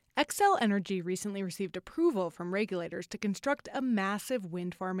Xcel Energy recently received approval from regulators to construct a massive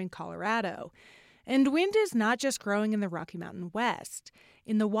wind farm in Colorado. And wind is not just growing in the Rocky Mountain West.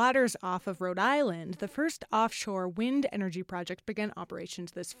 In the waters off of Rhode Island, the first offshore wind energy project began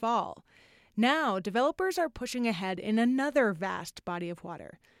operations this fall. Now, developers are pushing ahead in another vast body of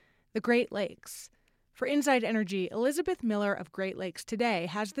water, the Great Lakes. For Inside Energy, Elizabeth Miller of Great Lakes Today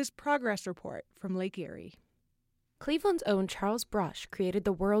has this progress report from Lake Erie. Cleveland's own Charles Brush created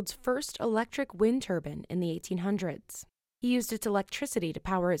the world's first electric wind turbine in the 1800s. He used its electricity to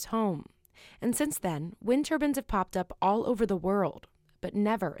power his home. And since then, wind turbines have popped up all over the world, but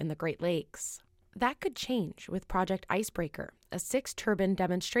never in the Great Lakes. That could change with Project Icebreaker, a 6-turbine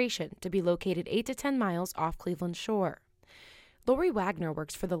demonstration to be located 8 to 10 miles off Cleveland's shore. Lori Wagner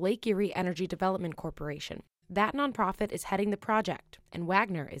works for the Lake Erie Energy Development Corporation. That nonprofit is heading the project, and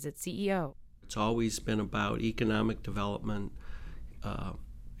Wagner is its CEO. It's always been about economic development,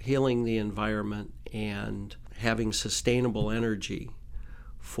 healing the environment, and having sustainable energy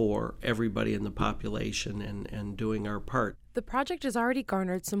for everybody in the population and doing our part. The project has already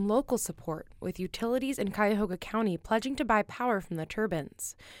garnered some local support, with utilities in Cuyahoga County pledging to buy power from the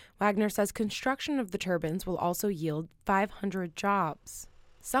turbines. Wagner says construction of the turbines will also yield 500 jobs.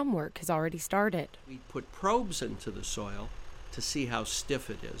 Some work has already started. We put probes into the soil to see how stiff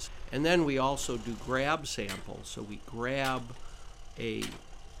it is. And then we also do grab samples. So we grab a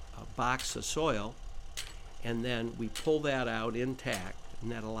box of soil, and then we pull that out intact, and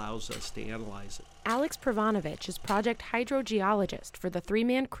that allows us to analyze it. Alex Pravanovich is project hydrogeologist for the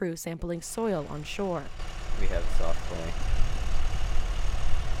 3-man crew sampling soil on shore. We have soft clay.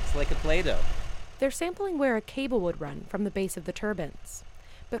 It's like a Play-Doh. They're sampling where a cable would run from the base of the turbines.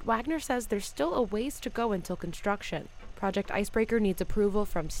 But Wagner says there's still a ways to go until construction. Project Icebreaker needs approval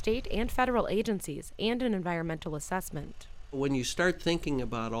from state and federal agencies and an environmental assessment. When you start thinking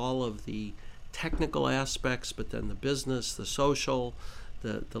about all of the technical aspects, but then the business, the social,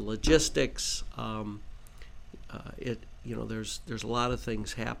 the logistics, there's a lot of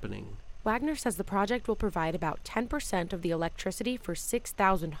things happening. Wagner says the project will provide about 10% of the electricity for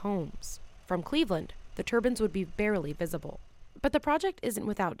 6,000 homes. From Cleveland, the turbines would be barely visible. But the project isn't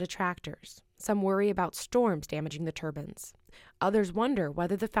without detractors. Some worry about storms damaging the turbines. Others wonder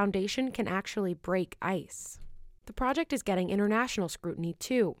whether the foundation can actually break ice. The project is getting international scrutiny,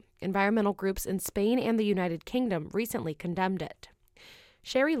 too. Environmental groups in Spain and the United Kingdom recently condemned it.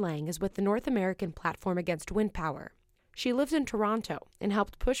 Sherry Lang is with the North American Platform Against Wind Power. She lives in Toronto and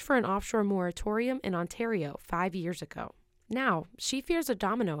helped push for an offshore moratorium in Ontario 5 years ago. Now, she fears a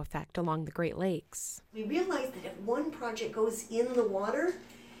domino effect along the Great Lakes. We realized that if one project goes in the water,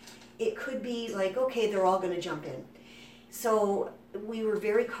 it could be like, okay, they're all going to jump in. So we were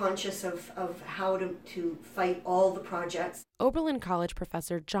very conscious of how to fight all the projects. Oberlin College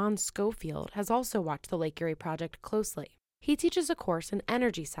professor John Schofield has also watched the Lake Erie project closely. He teaches a course in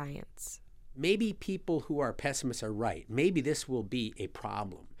energy science. Maybe people who are pessimists are right. Maybe this will be a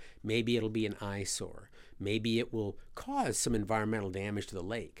problem. Maybe it'll be an eyesore. Maybe it will cause some environmental damage to the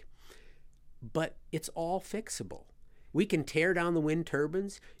lake. But it's all fixable. We can tear down the wind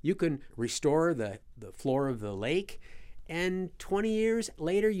turbines. You can restore the floor of the lake. And 20 years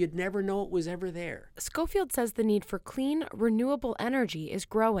later, you'd never know it was ever there. Schofield says the need for clean, renewable energy is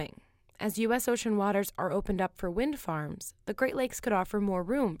growing. As U.S. ocean waters are opened up for wind farms, the Great Lakes could offer more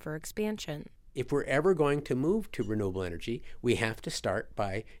room for expansion. If we're ever going to move to renewable energy, we have to start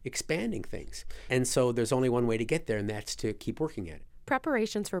by expanding things. And so there's only one way to get there, and that's to keep working at it.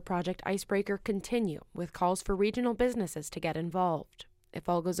 Preparations for Project Icebreaker continue, with calls for regional businesses to get involved. If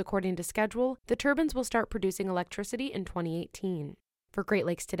all goes according to schedule, the turbines will start producing electricity in 2018. For Great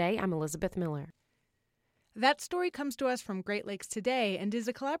Lakes Today, I'm Elizabeth Miller. That story comes to us from Great Lakes Today and is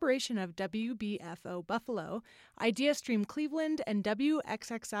a collaboration of WBFO Buffalo, IdeaStream Cleveland, and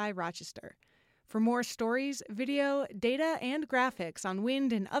WXXI Rochester. For more stories, video, data, and graphics on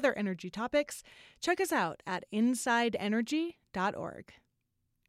wind and other energy topics, check us out at InsideEnergy.org.